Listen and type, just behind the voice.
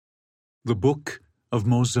The Book of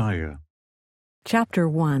Mosiah. Chapter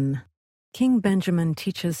 1. King Benjamin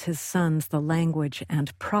teaches his sons the language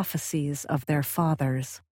and prophecies of their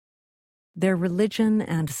fathers. Their religion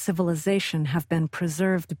and civilization have been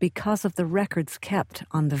preserved because of the records kept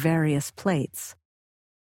on the various plates.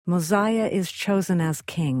 Mosiah is chosen as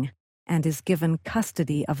king and is given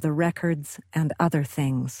custody of the records and other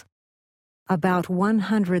things. About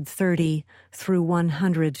 130 through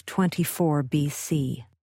 124 BC.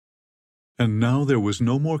 And now there was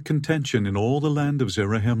no more contention in all the land of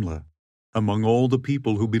Zarahemla, among all the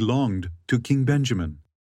people who belonged to King Benjamin,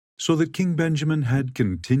 so that King Benjamin had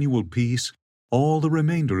continual peace all the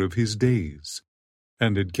remainder of his days.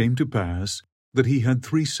 And it came to pass that he had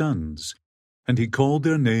 3 sons, and he called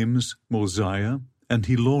their names Mosiah, and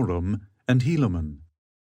Helorum, and Helaman.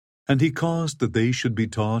 And he caused that they should be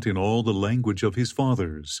taught in all the language of his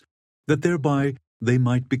fathers, that thereby they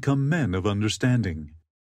might become men of understanding,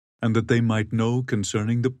 and that they might know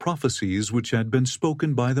concerning the prophecies which had been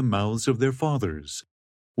spoken by the mouths of their fathers,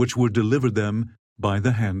 which were delivered them by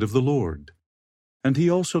the hand of the Lord. And he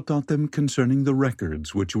also taught them concerning the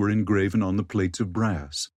records which were engraven on the plates of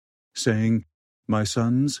brass, saying, My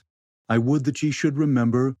sons, I would that ye should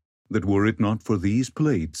remember that were it not for these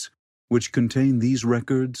plates, which contain these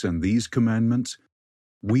records and these commandments,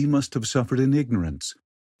 we must have suffered in ignorance,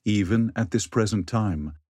 even at this present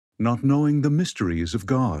time, not knowing the mysteries of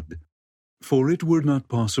God. For it were not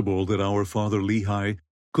possible that our father Lehi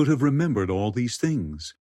could have remembered all these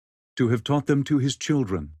things, to have taught them to his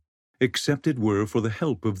children, except it were for the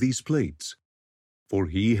help of these plates. For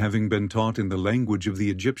he, having been taught in the language of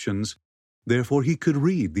the Egyptians, therefore he could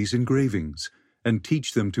read these engravings, and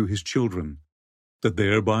teach them to his children, that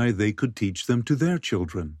thereby they could teach them to their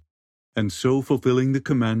children, and so fulfilling the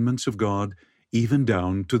commandments of God, even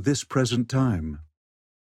down to this present time.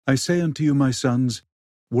 I say unto you, my sons,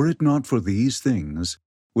 were it not for these things,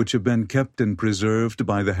 which have been kept and preserved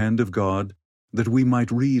by the hand of God, that we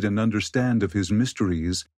might read and understand of his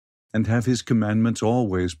mysteries, and have his commandments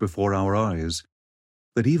always before our eyes,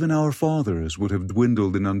 that even our fathers would have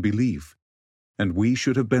dwindled in unbelief, and we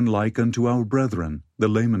should have been like unto our brethren, the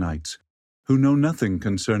Lamanites, who know nothing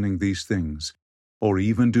concerning these things, or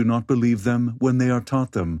even do not believe them when they are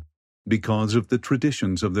taught them, because of the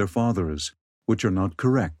traditions of their fathers, which are not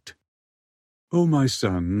correct. O my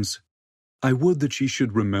sons, I would that ye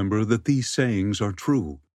should remember that these sayings are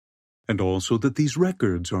true, and also that these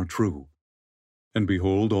records are true. And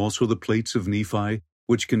behold also the plates of Nephi,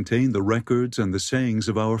 which contain the records and the sayings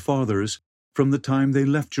of our fathers, from the time they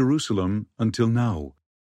left Jerusalem until now,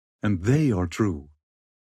 and they are true.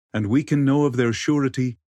 And we can know of their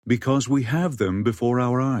surety, because we have them before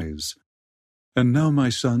our eyes. And now, my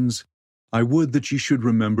sons, I would that ye should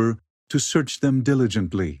remember to search them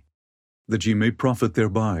diligently, that ye may profit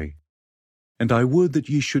thereby. And I would that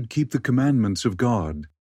ye should keep the commandments of God,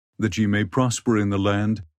 that ye may prosper in the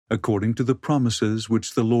land, according to the promises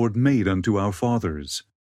which the Lord made unto our fathers.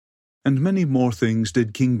 And many more things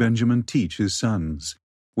did King Benjamin teach his sons,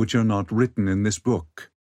 which are not written in this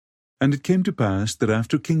book. And it came to pass that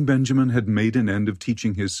after King Benjamin had made an end of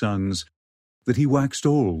teaching his sons, that he waxed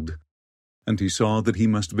old, and he saw that he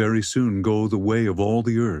must very soon go the way of all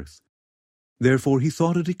the earth. Therefore he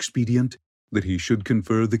thought it expedient that he should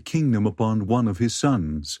confer the kingdom upon one of his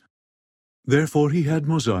sons. Therefore he had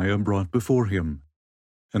Mosiah brought before him.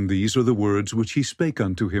 And these are the words which he spake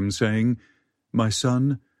unto him, saying, My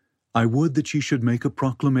son, I would that ye should make a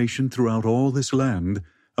proclamation throughout all this land,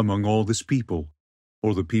 among all this people,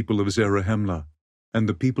 or the people of Zarahemla, and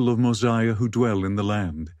the people of Mosiah who dwell in the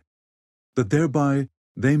land, that thereby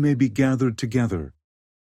they may be gathered together.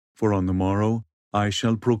 For on the morrow I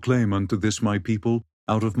shall proclaim unto this my people,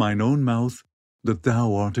 out of mine own mouth, that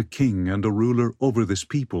thou art a king and a ruler over this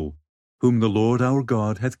people, whom the Lord our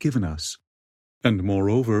God hath given us. And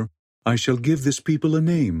moreover, I shall give this people a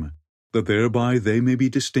name, that thereby they may be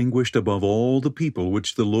distinguished above all the people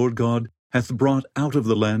which the Lord God hath brought out of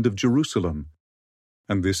the land of Jerusalem.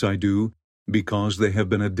 And this I do, because they have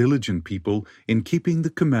been a diligent people in keeping the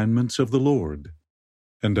commandments of the Lord.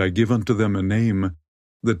 And I give unto them a name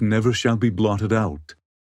that never shall be blotted out,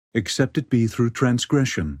 except it be through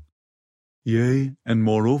transgression. Yea, and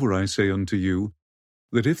moreover I say unto you,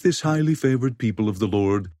 that if this highly favored people of the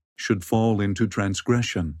Lord should fall into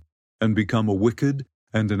transgression, and become a wicked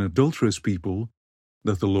and an adulterous people,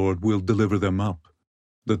 that the Lord will deliver them up,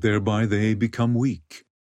 that thereby they become weak,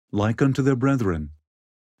 like unto their brethren,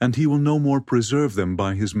 and he will no more preserve them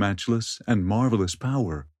by his matchless and marvelous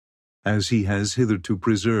power, as he has hitherto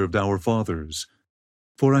preserved our fathers.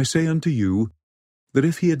 For I say unto you, that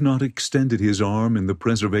if he had not extended his arm in the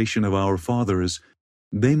preservation of our fathers,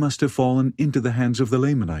 they must have fallen into the hands of the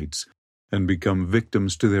Lamanites, and become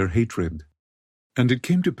victims to their hatred. And it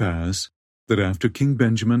came to pass, that after King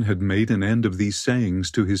Benjamin had made an end of these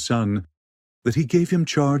sayings to his son, that he gave him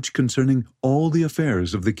charge concerning all the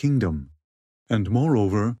affairs of the kingdom. And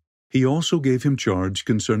moreover, he also gave him charge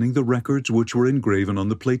concerning the records which were engraven on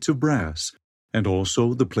the plates of brass, and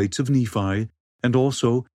also the plates of Nephi, and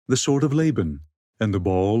also the sword of Laban, and the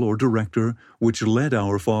ball or director which led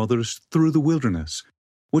our fathers through the wilderness,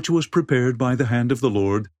 which was prepared by the hand of the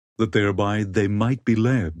Lord, that thereby they might be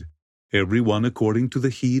led, every one according to the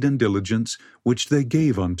heed and diligence which they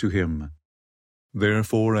gave unto him.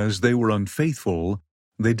 Therefore, as they were unfaithful,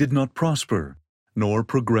 they did not prosper, nor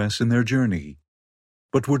progress in their journey,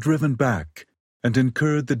 but were driven back, and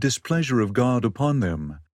incurred the displeasure of God upon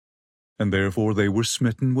them. And therefore they were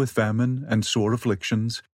smitten with famine and sore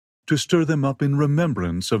afflictions, to stir them up in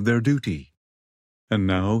remembrance of their duty. And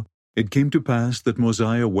now it came to pass that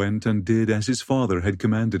Mosiah went and did as his father had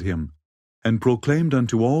commanded him, and proclaimed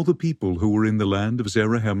unto all the people who were in the land of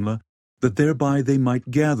Zarahemla, that thereby they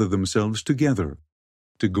might gather themselves together,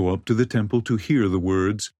 to go up to the temple to hear the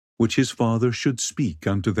words which his father should speak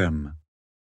unto them.